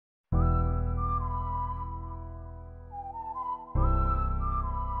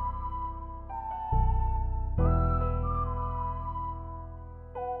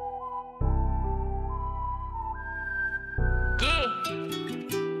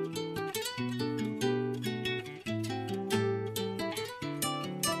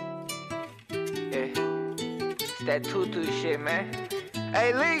It's that tutu shit, man.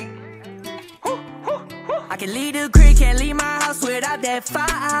 AyyLeek. I can leave the crib, can't leave my house without that fire.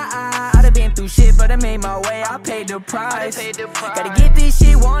 I done been through shit, but I made my way, I paid the price. Gotta get this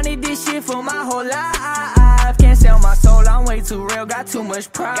shit, wanted this shit for my whole life. Can't sell my soul, I'm way too real, got too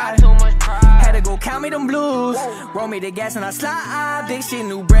much pride. Had to go count me them blues, roll me the gas and I slide. Big shit,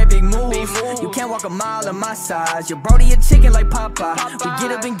 new bread, big moves. You can't walk a mile on my size. Your brody a chicken like Popeyes. We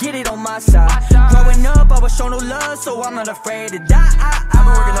get up and get it on my side. Growing up, I was shown no love, so I'm not afraid to die. I've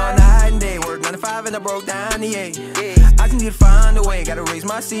been working all night and day, work 9 to 5 and I broke down the 8. I just need to find a way, gotta raise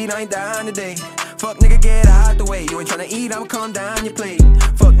my seed, I ain't dying today. Fuck nigga, get out the way, you ain't tryna eat, I'ma come down your plate.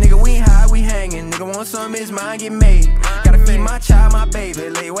 Fuck nigga, we ain't high, we hanging, nigga want some, his mind get made. Gotta feed my child, my baby,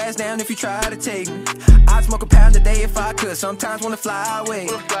 lay your ass down if you try to take me. I'd smoke a pound a day if I could, sometimes wanna fly away.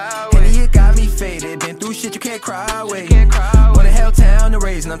 And it got me faded, been through shit you can't cry away. What the hell town to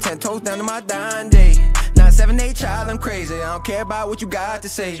raise, and I'm 10 toes down to my dying day. 7, 8 child, I'm crazy, I don't care about what you got to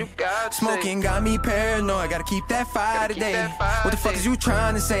say. Smoking got me paranoid, gotta keep that fire today. What the fuck is you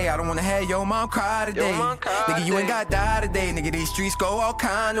trying to say? I don't wanna have your mom cry today. Nigga, you ain't got die today, nigga, these streets go all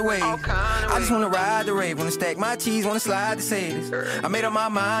kind of ways. I just wanna ride the rave, wanna stack my cheese, wanna slide the Sadis. I made up my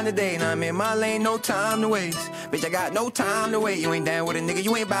mind today, now I'm in my lane, no time to waste. Bitch, I got no time to wait, you ain't down with a nigga,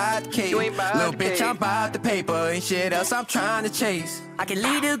 you ain't buy the cake. Little bitch, I'm by the paper, ain't shit else I'm trying to chase. I can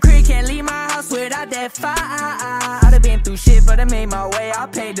leave the crib, can't leave my house without that fire. I done been through shit, but I made my way, I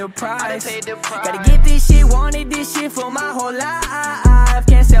paid the price. Gotta get this shit, wanted this shit for my whole life.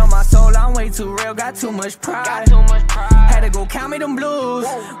 Can't sell my soul, I'm way too real, got too much pride. Had to go count me them blues,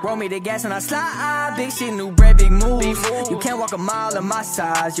 roll me the gas and I slide. Big shit, new bread, big moves. You can't walk a mile on my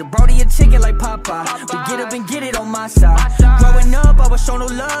size. Your brody a chicken like Popeyes. We get up and get it on my side. Growing up, I was shown no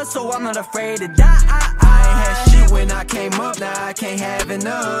love, so I'm not afraid to die. I ain't had shit when I came up, now I can't have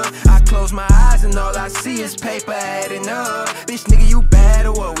enough. I close my eyes and all I see is paper adding up. Bitch, nigga, you bad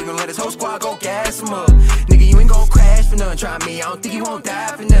or what? We gon' let this whole squad go gas him up. Nigga, you ain't gon' crash for nothing. Try me, I don't think you won't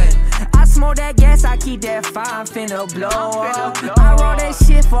die for nothing. I smoke that gas, I keep that fire, I'm finna blow up. I roll that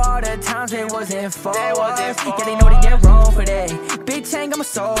shit for all the times it wasn't for us. Yeah, they know they get wrong for that. Big chain, got my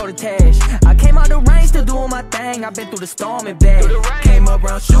soul attached. I came out the rain, still doing my thing. I've been through the storm and back. Came up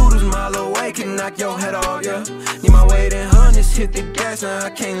round shooters, mile away, can knock your head off, yeah. Need my weight in hundreds, hit the gas, and I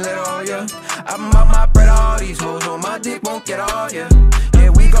can't let all, yeah. I'm out my bread, all these hoes on my dick won't get all, yeah. Yeah,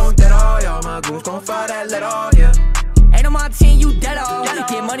 we gon' dead all, y'all. My goons gon' fire that let all, yeah. Ain't on my team, you dead all.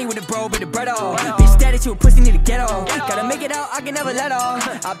 Get money with the bro, with the bread all. Bitch status, you a pussy, need to get off. Gotta make it out, I can never let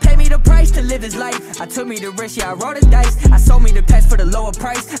off. I pay me the price to live this life. I took me the risk, yeah, I rolled the dice. I sold me the pets for the lower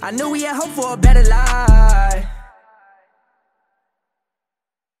price. I knew we had hope for a better life.